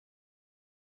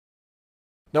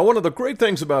Now, one of the great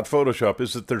things about Photoshop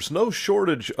is that there's no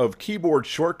shortage of keyboard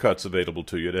shortcuts available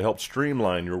to you to help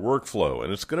streamline your workflow.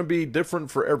 And it's going to be different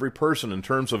for every person in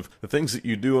terms of the things that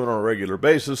you do on a regular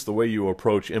basis, the way you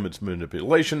approach image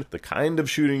manipulation, the kind of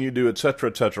shooting you do, etc.,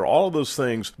 etc. All of those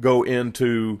things go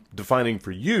into defining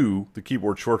for you the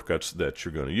keyboard shortcuts that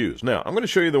you're going to use. Now, I'm going to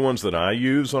show you the ones that I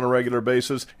use on a regular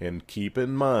basis, and keep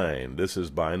in mind, this is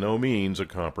by no means a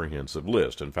comprehensive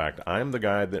list. In fact, I'm the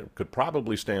guy that could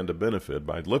probably stand to benefit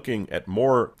by looking at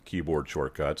more keyboard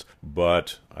shortcuts,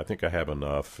 but I think I have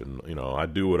enough, and I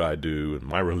do what I do, and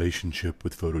my relationship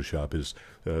with Photoshop is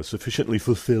sufficiently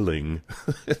fulfilling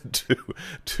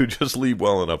to just leave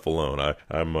well enough alone.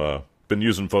 I'm been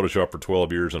using Photoshop for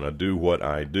 12 years, and I do what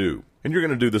I do. And you're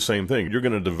going to do the same thing. You're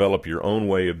going to develop your own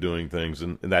way of doing things,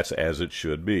 and that's as it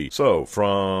should be. So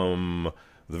from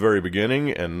the very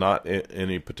beginning, and not in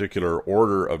any particular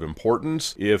order of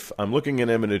importance, if I'm looking at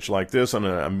an image like this and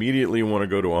I immediately want to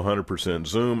go to 100%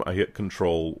 zoom, I hit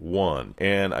Control 1.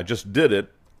 And I just did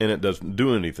it, and it doesn't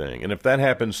do anything. And if that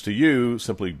happens to you,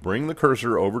 simply bring the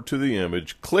cursor over to the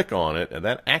image, click on it, and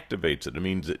that activates it. It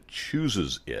means it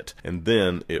chooses it, and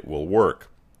then it will work.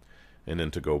 And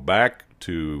then to go back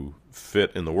to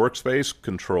fit in the workspace,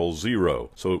 Control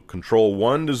 0. So Control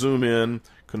 1 to zoom in,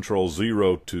 Control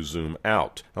 0 to zoom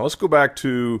out. Now let's go back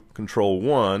to Control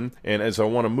 1, and as I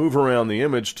want to move around the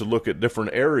image to look at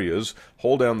different areas,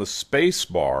 hold down the space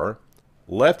bar,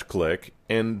 left click,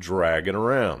 and drag it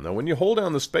around. Now when you hold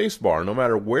down the space bar, no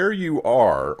matter where you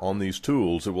are on these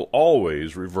tools, it will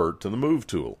always revert to the move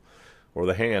tool, or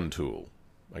the hand tool.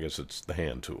 I guess it's the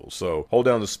hand tool. So hold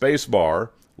down the space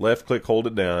bar, left click, hold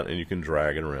it down, and you can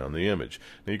drag it around the image.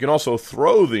 Now you can also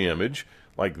throw the image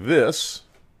like this.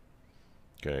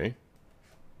 Okay,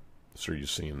 so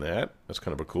you've seen that. That's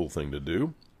kind of a cool thing to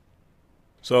do.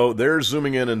 So there's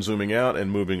zooming in and zooming out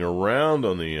and moving around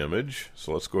on the image.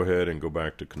 So let's go ahead and go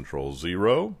back to Control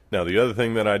 0. Now the other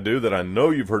thing that I do that I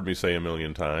know you've heard me say a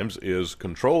million times is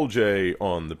Control J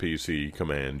on the PC,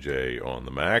 Command J on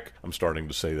the Mac. I'm starting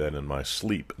to say that in my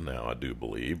sleep now, I do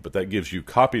believe, but that gives you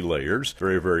copy layers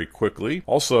very, very quickly.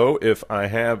 Also, if I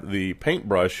have the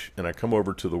paintbrush and I come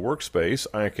over to the workspace,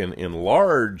 I can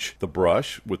enlarge the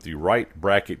brush with the right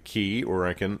bracket key, or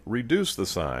I can reduce the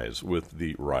size with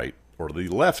the right or the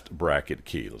left bracket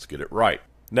key. Let's get it right.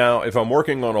 Now, if I'm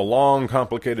working on a long,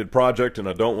 complicated project and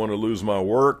I don't want to lose my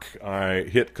work, I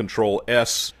hit Control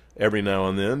S every now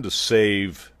and then to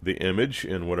save the image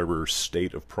in whatever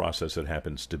state of process it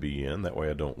happens to be in. That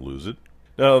way I don't lose it.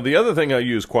 Now, the other thing I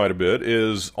use quite a bit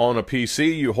is on a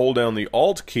PC, you hold down the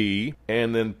Alt key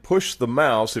and then push the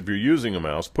mouse, if you're using a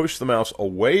mouse, push the mouse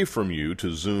away from you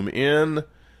to zoom in,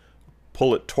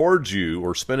 pull it towards you,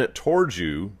 or spin it towards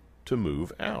you to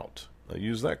move out. I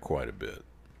use that quite a bit.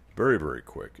 Very, very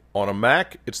quick. On a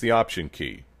Mac, it's the Option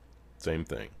key. Same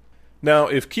thing. Now,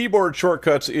 if keyboard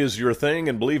shortcuts is your thing,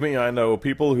 and believe me, I know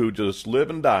people who just live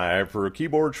and die for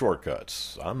keyboard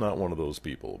shortcuts. I'm not one of those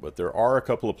people, but there are a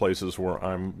couple of places where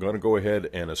I'm going to go ahead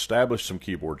and establish some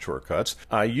keyboard shortcuts.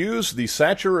 I use the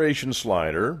saturation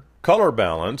slider, color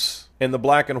balance, and the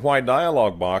black and white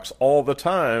dialog box all the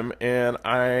time, and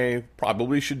I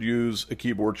probably should use a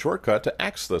keyboard shortcut to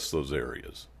access those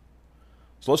areas.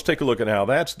 So let's take a look at how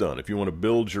that's done. If you want to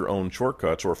build your own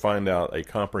shortcuts or find out a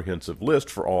comprehensive list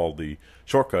for all the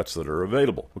shortcuts that are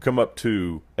available. We'll come up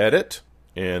to Edit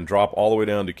and drop all the way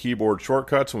down to Keyboard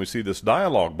Shortcuts, and we see this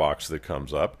dialog box that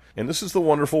comes up. And this is the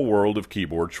wonderful world of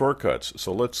keyboard shortcuts.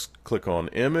 So let's click on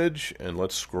Image and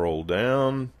let's scroll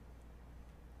down.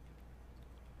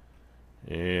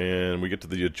 And we get to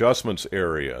the adjustments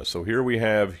area. So here we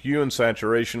have hue and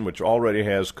saturation, which already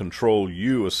has Control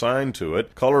U assigned to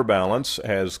it. Color balance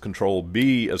has Control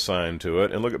B assigned to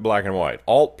it. And look at black and white.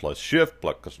 Alt plus Shift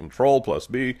plus Control plus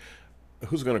B.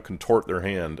 Who's going to contort their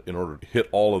hand in order to hit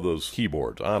all of those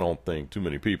keyboards? I don't think too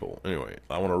many people. Anyway,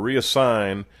 I want to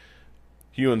reassign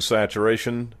hue and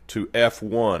saturation to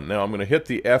F1. Now I'm going to hit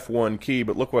the F1 key,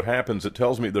 but look what happens. It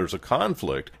tells me there's a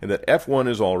conflict and that F1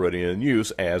 is already in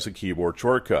use as a keyboard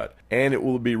shortcut. And it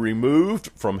will be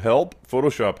removed from Help,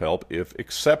 Photoshop Help, if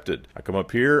accepted. I come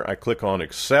up here, I click on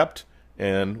Accept,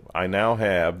 and I now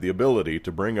have the ability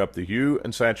to bring up the hue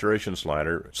and saturation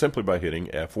slider simply by hitting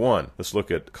F1. Let's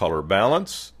look at color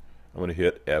balance. I'm going to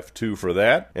hit F2 for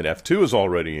that, and F2 is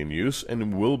already in use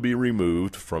and will be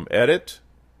removed from Edit,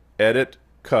 Edit,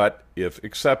 Cut if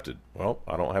accepted. Well,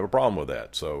 I don't have a problem with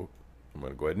that, so I'm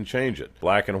going to go ahead and change it.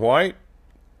 Black and white,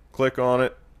 click on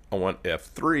it. I want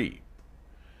F3.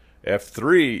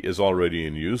 F3 is already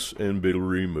in use and be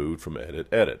removed from Edit,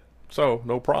 Edit. So,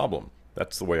 no problem.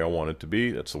 That's the way I want it to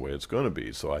be. That's the way it's going to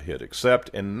be. So I hit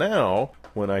accept, and now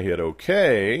when I hit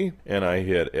OK and I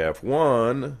hit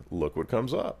F1, look what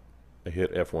comes up. I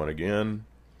hit F1 again,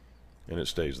 and it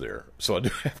stays there. So I do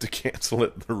have to cancel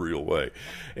it the real way.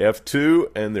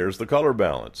 F2, and there's the color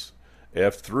balance.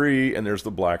 F3, and there's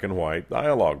the black and white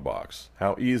dialog box.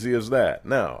 How easy is that?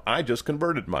 Now, I just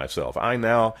converted myself. I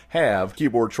now have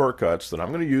keyboard shortcuts that I'm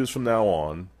going to use from now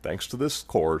on, thanks to this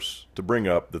course, to bring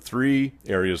up the 3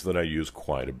 areas that I use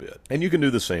quite a bit. And you can do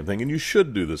the same thing, and you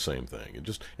should do the same thing.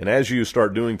 And as you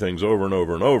start doing things over and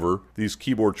over and over, these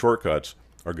keyboard shortcuts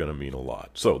are going to mean a lot.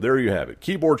 So there you have it.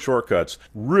 Keyboard shortcuts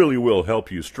really will help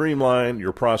you streamline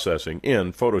your processing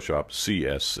in Photoshop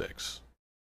CS6.